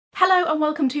Hello and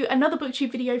welcome to another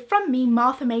booktube video from me,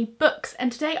 Martha May Books,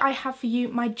 and today I have for you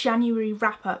my January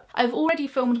wrap-up. I've already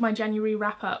filmed my January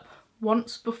wrap-up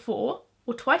once before,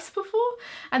 or twice before,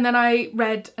 and then I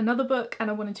read another book and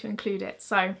I wanted to include it.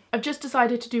 So I've just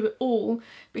decided to do it all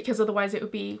because otherwise it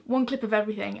would be one clip of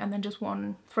everything and then just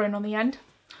one thrown on the end.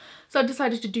 So I've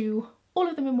decided to do all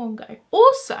of them in one go.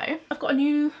 Also, I've got a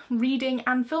new reading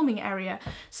and filming area.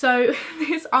 So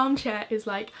this armchair is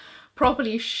like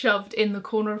properly shoved in the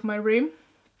corner of my room,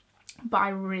 but I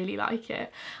really like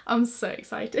it. I'm so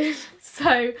excited.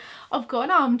 So I've got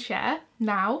an armchair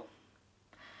now.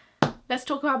 Let's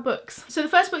talk about books. So the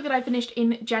first book that I finished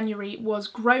in January was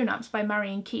Grown Ups by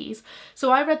Marian Keyes. So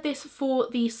I read this for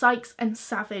the Sykes and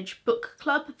Savage book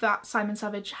club that Simon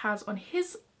Savage has on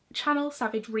his channel,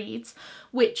 Savage Reads,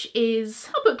 which is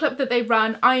a book club that they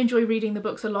run. I enjoy reading the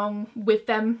books along with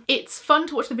them. It's fun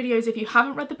to watch the videos if you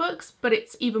haven't read the books, but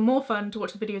it's even more fun to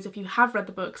watch the videos if you have read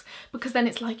the books, because then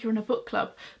it's like you're in a book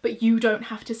club, but you don't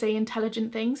have to say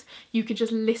intelligent things. You can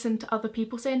just listen to other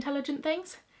people say intelligent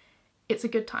things. It's a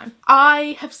good time.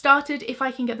 I have started, if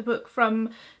I can get the book from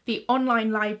the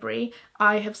online library,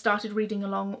 I have started reading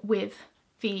along with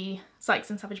the Sykes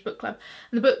and Savage book club.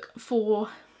 And the book for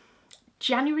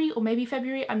January or maybe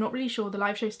February, I'm not really sure, the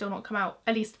live show's still not come out,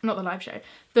 at least not the live show.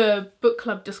 The book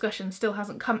club discussion still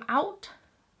hasn't come out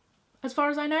as far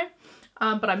as I know,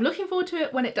 but I'm looking forward to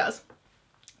it when it does.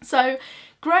 So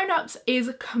Grown Ups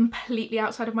is completely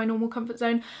outside of my normal comfort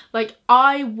zone. Like,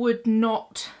 I would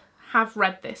not have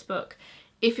read this book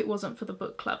if it wasn't for the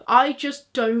book club. I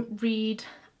just don't read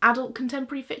adult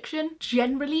contemporary fiction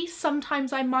generally.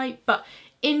 Sometimes I might, but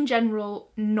in general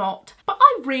not. But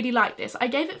I really like this. I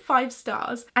gave it 5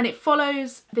 stars, and it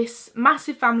follows this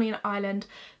massive family in Ireland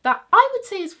that I would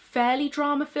say is fairly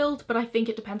drama filled, but I think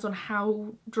it depends on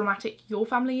how dramatic your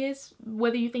family is,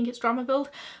 whether you think it's drama filled.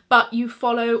 But you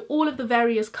follow all of the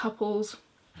various couples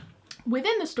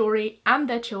within the story and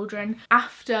their children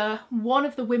after one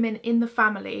of the women in the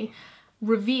family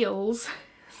reveals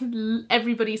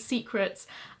everybody's secrets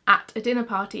at a dinner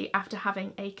party after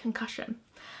having a concussion.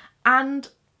 And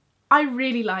I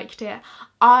really liked it.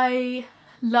 I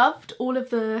loved all of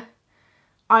the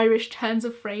Irish turns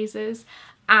of phrases,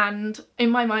 and in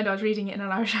my mind I was reading it in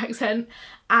an Irish accent,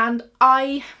 and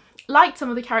I liked some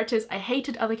of the characters. I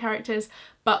hated other characters,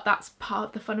 but that's part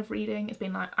of the fun of reading. It's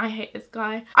been like, I hate this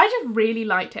guy. I just really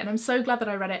liked it, and I'm so glad that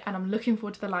I read it, and I'm looking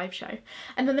forward to the live show.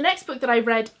 And then the next book that I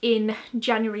read in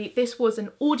January, this was an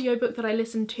audiobook that I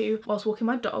listened to whilst walking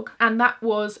my dog, and that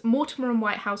was Mortimer and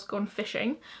Whitehouse Gone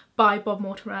Fishing by Bob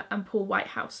Mortimer and Paul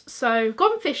Whitehouse. So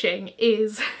Gone Fishing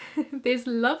is this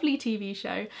lovely TV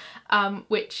show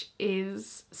which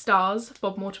stars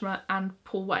Bob Mortimer and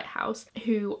Paul Whitehouse,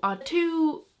 who are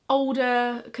 2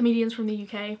 older comedians from the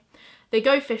UK. They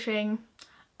go fishing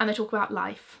and they talk about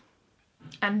life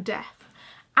and death,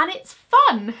 and it's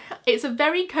fun. It's a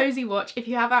very cozy watch. If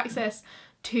you have access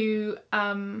to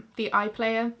the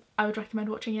iPlayer, I would recommend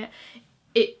watching it.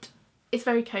 It's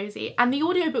very cozy, and the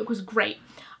audiobook was great.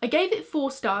 I gave it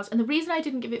 4 stars, and the reason I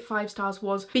didn't give it 5 stars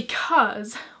was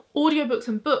because audiobooks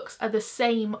and books are the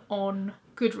same on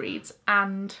Goodreads,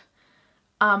 and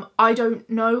I don't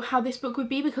know how this book would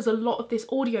be, because a lot of this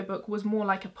audiobook was more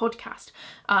like a podcast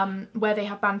where they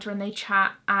have banter and they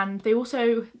chat, and they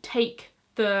also take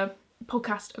the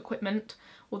podcast equipment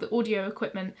or the audio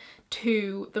equipment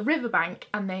to the riverbank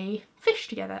and they fish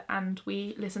together, and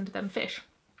we listen to them fish,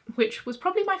 which was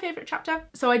probably my favourite chapter.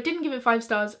 So I didn't give it 5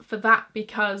 stars for that,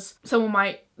 because someone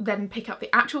might then pick up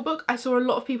the actual book. I saw a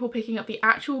lot of people picking up the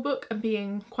actual book and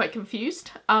being quite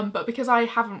confused, but because I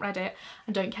haven't read it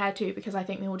and don't care to, because I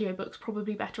think the audiobook's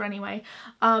probably better anyway,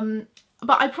 but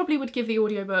I probably would give the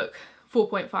audiobook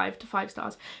 4.5 to 5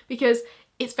 stars, because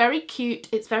it's very cute,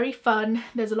 it's very fun,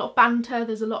 there's a lot of banter,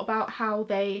 there's a lot about how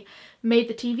they made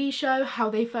the TV show,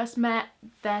 how they first met,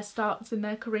 their starts in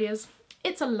their careers.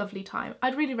 It's a lovely time.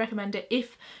 I'd really recommend it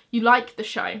if you like the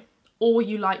show, or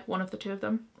you like one of the 2 of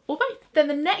them, or both. Then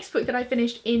the next book that I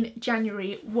finished in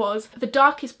January was The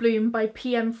Darkest Bloom by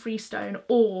P.M. Freestone,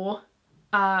 or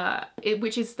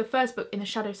which is the first book in the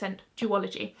Shadowsent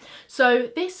duology. So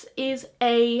this is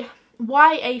a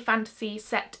YA fantasy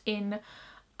set in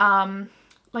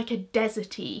like a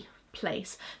deserty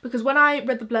place, because when I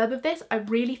read the blurb of this, I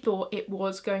really thought it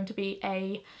was going to be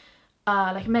a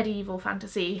like a medieval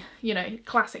fantasy, you know,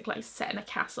 classic, like set in a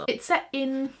castle. It's set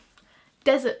in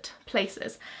desert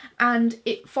places, and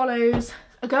it follows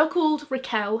a girl called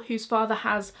Raquel, whose father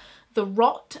has the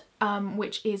rot,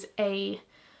 which is a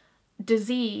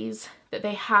disease that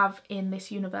they have in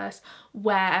this universe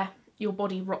where your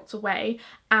body rots away,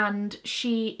 and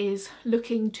she is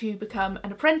looking to become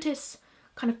an apprentice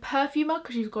kind of perfumer,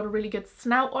 because she's got a really good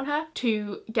snout on her,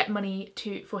 to get money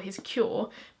for his cure,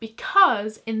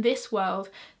 because in this world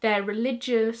their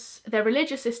religious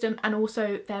system and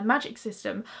also their magic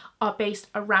system are based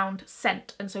around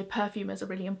scent, and so perfumers are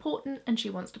really important and she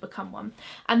wants to become one.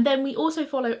 And then we also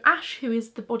follow Ash, who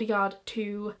is the bodyguard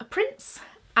to a prince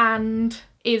and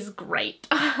is great.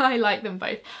 I like them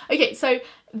both. Okay, so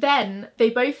then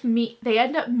they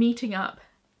end up meeting up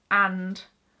and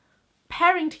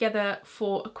pairing together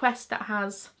for a quest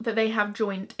that they have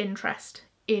joint interest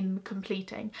in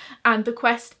completing, and the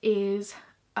quest is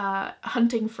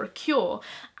hunting for a cure,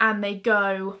 and they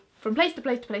go from place to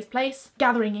place to place to place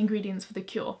gathering ingredients for the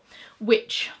cure,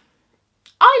 which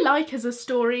I like as a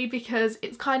story because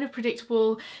it's kind of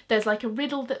predictable. There's like a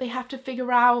riddle that they have to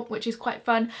figure out, which is quite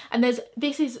fun, and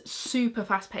this is super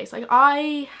fast-paced. Like,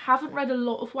 I haven't read a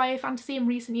lot of YA fantasy in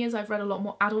recent years. I've read a lot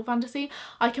more adult fantasy.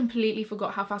 I completely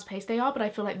forgot how fast-paced they are, but I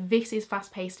feel like this is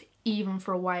fast-paced even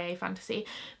for a YA fantasy,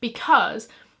 because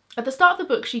at the start of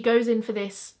the book she goes in for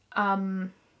this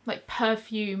like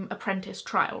perfume apprentice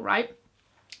trial, right?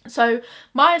 So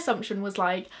my assumption was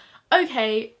like,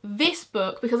 okay, this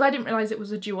book, because I didn't realise it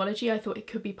was a duology, I thought it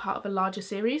could be part of a larger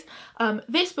series,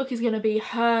 this book is going to be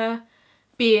her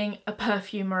being a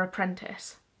perfumer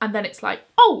apprentice. And then it's like,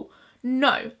 oh,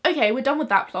 no, okay, we're done with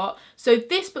that plot. So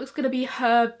this book's going to be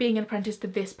her being an apprentice to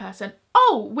this person.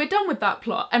 Oh, we're done with that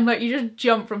plot. And like, you just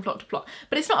jump from plot to plot.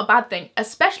 But it's not a bad thing,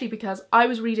 especially because I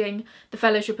was reading The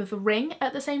Fellowship of the Ring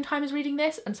at the same time as reading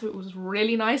this. And so it was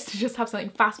really nice to just have something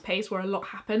fast paced where a lot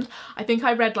happened. I think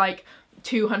I read like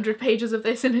 200 pages of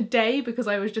this in a day because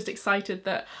I was just excited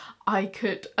that I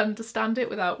could understand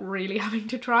it without really having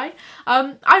to try.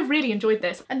 I really enjoyed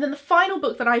this. And then the final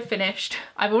book that I finished,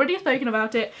 I've already spoken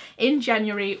about it, in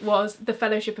January, was The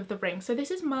Fellowship of the Ring. So this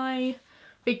is my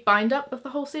big bind up of the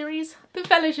whole series. The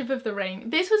Fellowship of the Ring.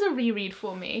 This was a reread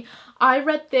for me. I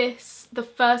read this the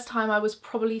first time I was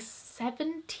probably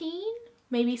 17,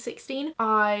 maybe 16.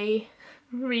 I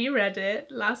reread it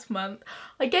last month.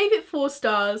 I gave it 4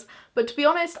 stars, but to be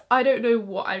honest, I don't know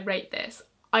what I rate this.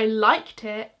 I liked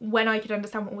it when I could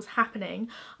understand what was happening.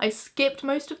 I skipped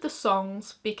most of the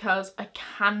songs because I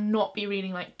cannot be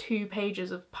reading like 2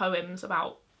 pages of poems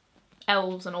about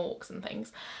elves and orcs and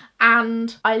things.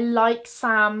 And I like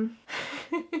Sam.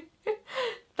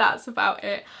 That's about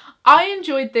it. I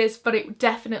enjoyed this, but it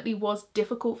definitely was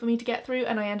difficult for me to get through,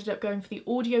 and I ended up going for the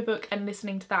audiobook and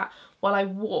listening to that while I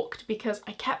walked because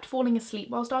I kept falling asleep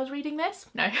whilst I was reading this.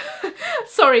 No,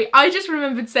 sorry, I just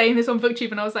remembered saying this on BookTube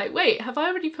and I was like, wait, have I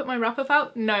already put my wrap-up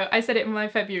out? No, I said it in my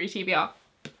February TBR.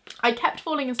 I kept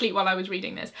falling asleep while I was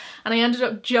reading this, and I ended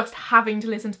up just having to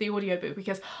listen to the audiobook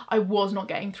because I was not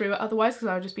getting through it otherwise because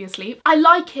I would just be asleep. I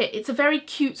like it. It's a very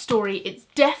cute story. It's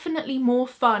definitely more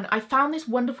fun. I found this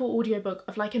wonderful audiobook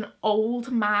of like an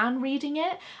old man reading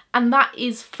it, and that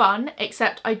is fun,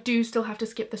 except I do still have to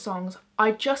skip the songs.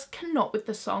 I just cannot with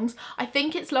the songs. I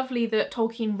think it's lovely that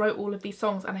Tolkien wrote all of these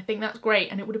songs, and I think that's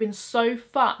great, and it would have been so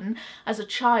fun as a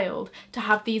child to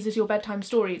have these as your bedtime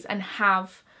stories and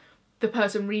have the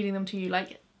person reading them to you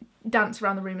like dance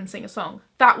around the room and sing a song.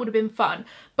 That would have been fun.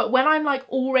 But when I'm like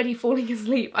already falling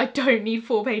asleep, I don't need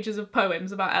 4 pages of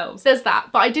poems about elves. There's that.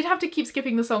 But I did have to keep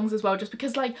skipping the songs as well, just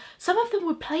because like some of them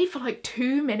would play for like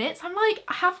 2 minutes. I'm like,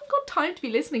 I haven't got time to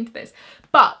be listening to this.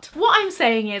 But what I'm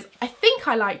saying is, I think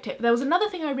I liked it. But there was another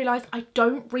thing I realised I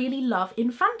don't really love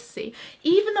in fantasy.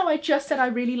 Even though I just said I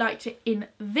really liked it in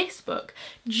this book,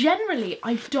 generally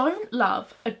I don't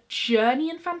love a journey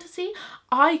in fantasy.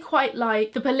 I quite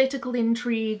like the political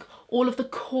intrigue, all of the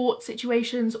court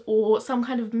situations, or some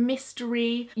kind of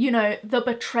mystery, you know, the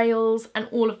betrayals and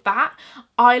all of that.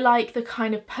 I like the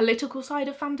kind of political side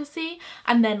of fantasy,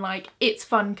 and then like it's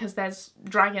fun because there's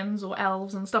dragons or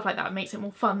elves and stuff like that. It makes it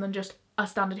more fun than just a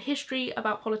standard history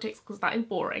about politics, because that is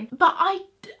boring. But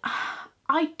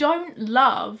I don't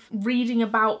love reading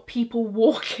about people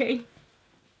walking.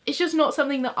 It's just not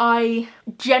something that I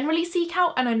generally seek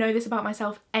out, and I know this about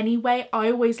myself anyway.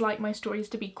 I always like my stories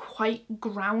to be quite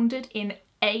grounded in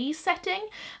a setting,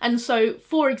 and so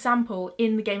for example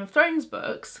in the Game of Thrones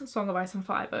books, Song of Ice and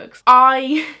Fire books,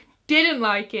 I didn't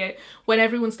like it when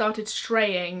everyone started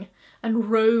straying and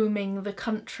roaming the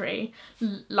country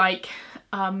like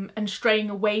and straying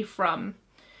away from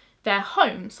their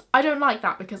homes. I don't like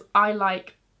that because I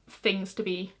like things to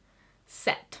be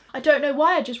set. I don't know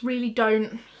why, I just really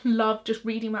don't love just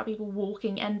reading about people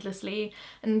walking endlessly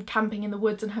and camping in the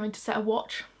woods and having to set a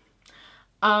watch.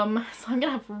 So I'm gonna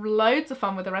have loads of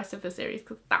fun with the rest of the series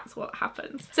because that's what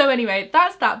happens. So anyway,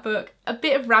 that's that book. A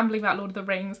bit of rambling about Lord of the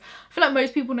Rings. I feel like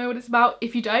most people know what it's about.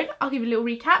 If you don't, I'll give you a little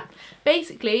recap.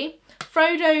 Basically,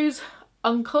 Frodo's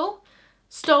uncle,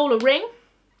 stole a ring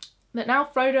that now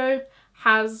Frodo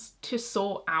has to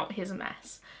sort out his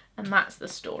mess. And that's the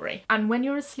story. And when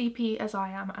you're as sleepy as I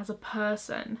am as a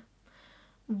person,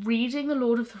 reading The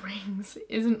Lord of the Rings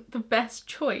isn't the best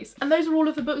choice. And those are all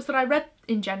of the books that I read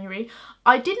in January.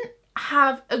 I didn't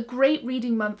have a great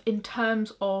reading month in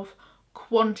terms of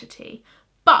quantity,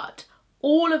 but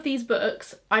all of these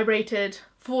books I rated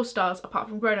 4 stars, apart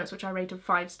from Grown Ups, which I rated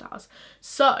 5 stars.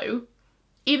 So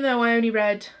even though I only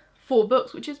read 4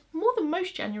 books, which is more than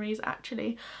most Januaries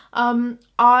actually,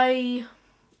 I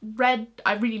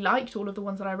really liked all of the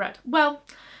ones that I read. Well,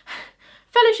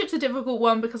 Fellowship's a difficult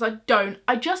one because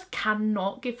I just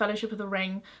cannot give Fellowship of the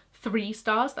Ring 3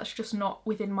 stars. That's just not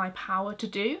within my power to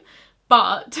do.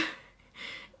 But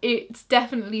it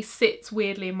definitely sits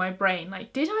weirdly in my brain.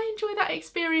 Like, did I enjoy that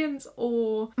experience?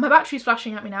 Or my battery's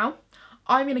flashing at me now.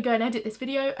 I'm gonna go and edit this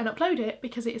video and upload it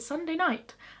because it is Sunday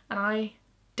night and I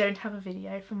don't have a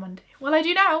video for Monday. Well, I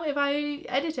do now if I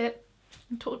edit it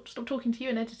and stop talking to you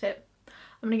and edit it.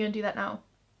 I'm gonna go and do that now.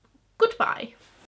 Goodbye.